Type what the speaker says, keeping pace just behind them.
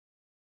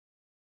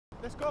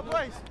Let's go,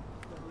 boys.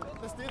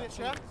 Let's do it,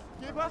 champ.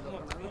 Keeper.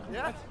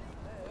 Yeah.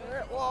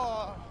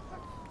 Whoa.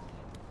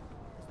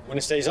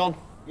 Winner stays on.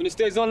 Winner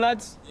stays on,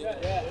 lads. Yeah.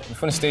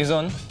 If winner stays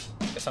on,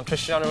 get some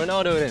Cristiano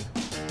Ronaldo then.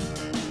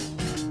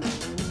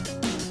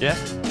 Yeah?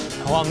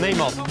 I want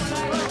Neymar.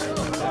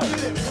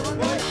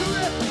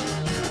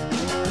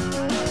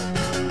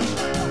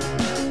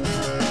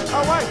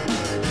 Oh, wait.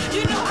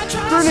 You know I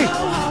try Rooney. so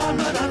hard,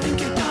 but I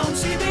think you don't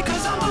see me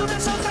because I'm moving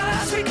so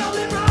fast. We call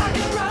it rock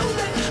and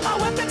rolling. My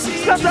weapon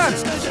seems Stop that.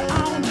 useless because you're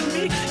on to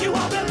me. You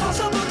are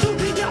impossible to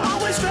beat. You're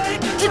always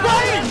straight and Keep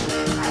going.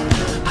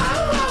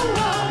 Oh, oh,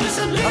 oh, it's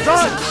a lizard. I'm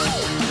done.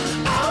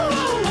 Oh,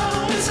 oh,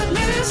 oh, it's a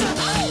lizard.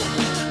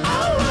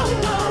 Oh,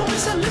 oh, oh,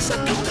 it's a lizard.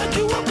 Gonna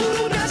do a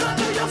voodoo dance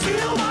until you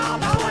feel my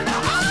power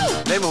now.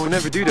 Oh. Neymar will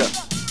never do that.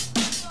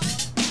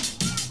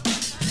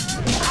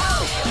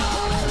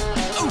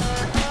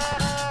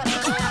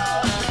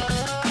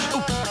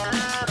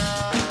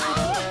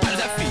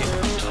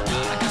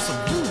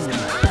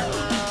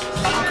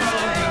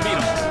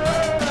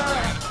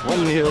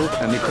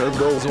 And the crowd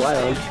goes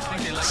wild.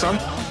 Son,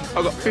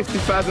 I've got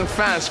 50,000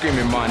 fans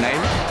screaming my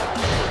name.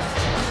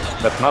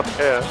 That's not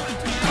fair.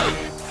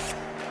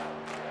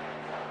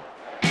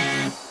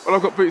 Well,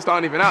 I've got boots that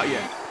aren't even out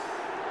yet.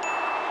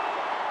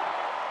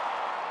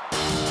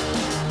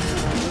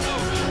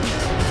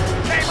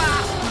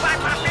 Neymar, vai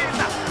pra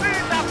pista,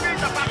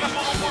 passa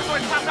por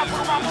dois, passa por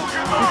uma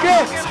murcha.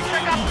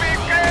 Chega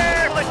Piqué,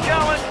 the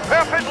challenge,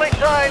 perfectly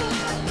timed.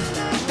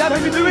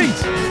 David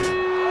Luiz.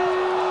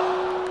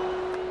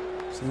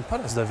 Você não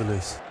parece David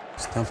Luiz.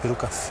 Você tem uma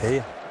peruca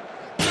feia.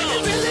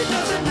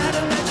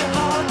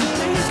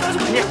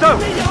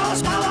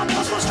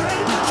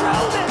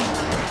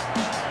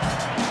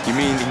 You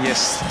mean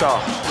Iniesta?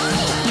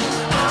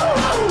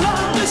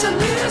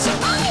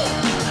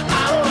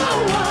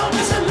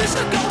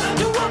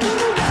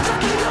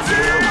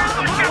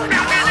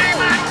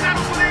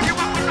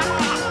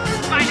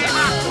 Vai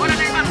Neymar, bora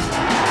Neymar.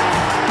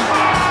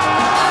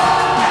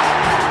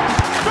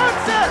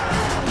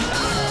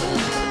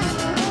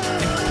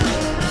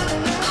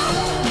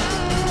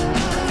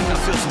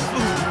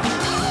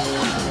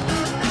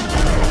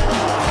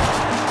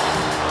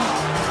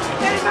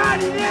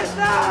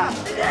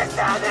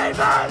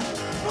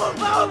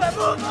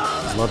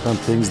 Zlatan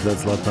thinks that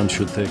Zlatan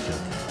should take it.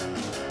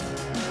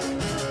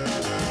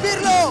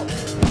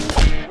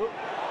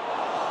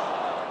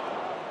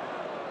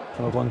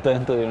 Sono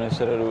contento di non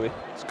essere lui.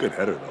 It's a good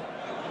header, though.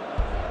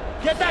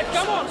 Get that,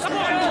 come on, come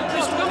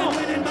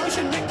on.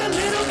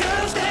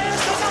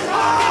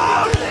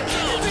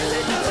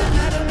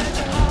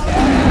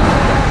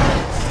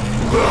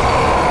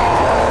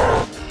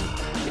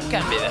 It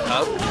can't be the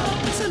hope.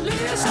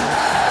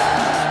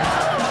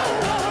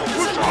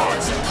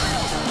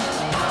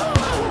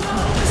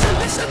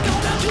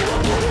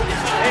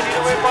 Headed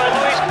away by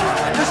Luis.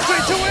 The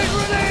straight to win,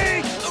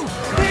 Rooney!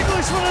 The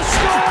Englishman has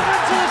scored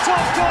into the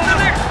top The corner.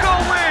 next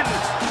goal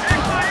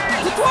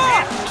wins.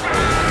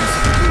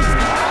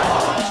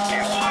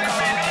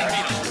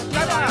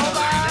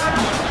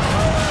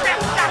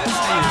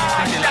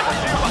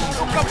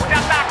 No campo de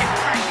ataque,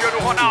 Cristiano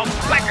Ronaldo,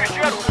 vai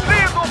Cristiano,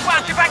 lindo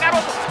passe, vai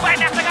garoto, vai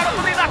nessa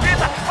garoto, linda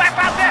fita, vai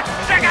fazer,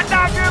 chega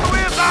David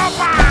Luiz,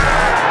 opa!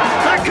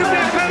 That could be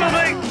a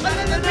penalty.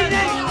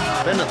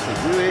 Penalty,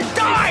 Rui.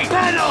 Die!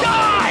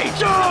 Die!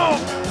 Joe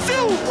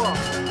Silva.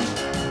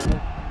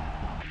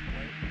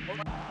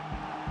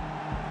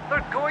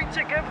 They're going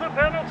to give the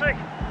penalty.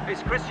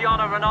 It's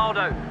Cristiano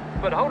Ronaldo.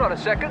 But hold on a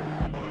second.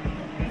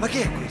 Ma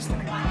che è questo?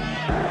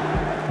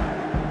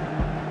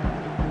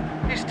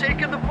 He's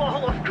taken the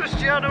ball off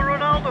Cristiano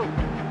Ronaldo.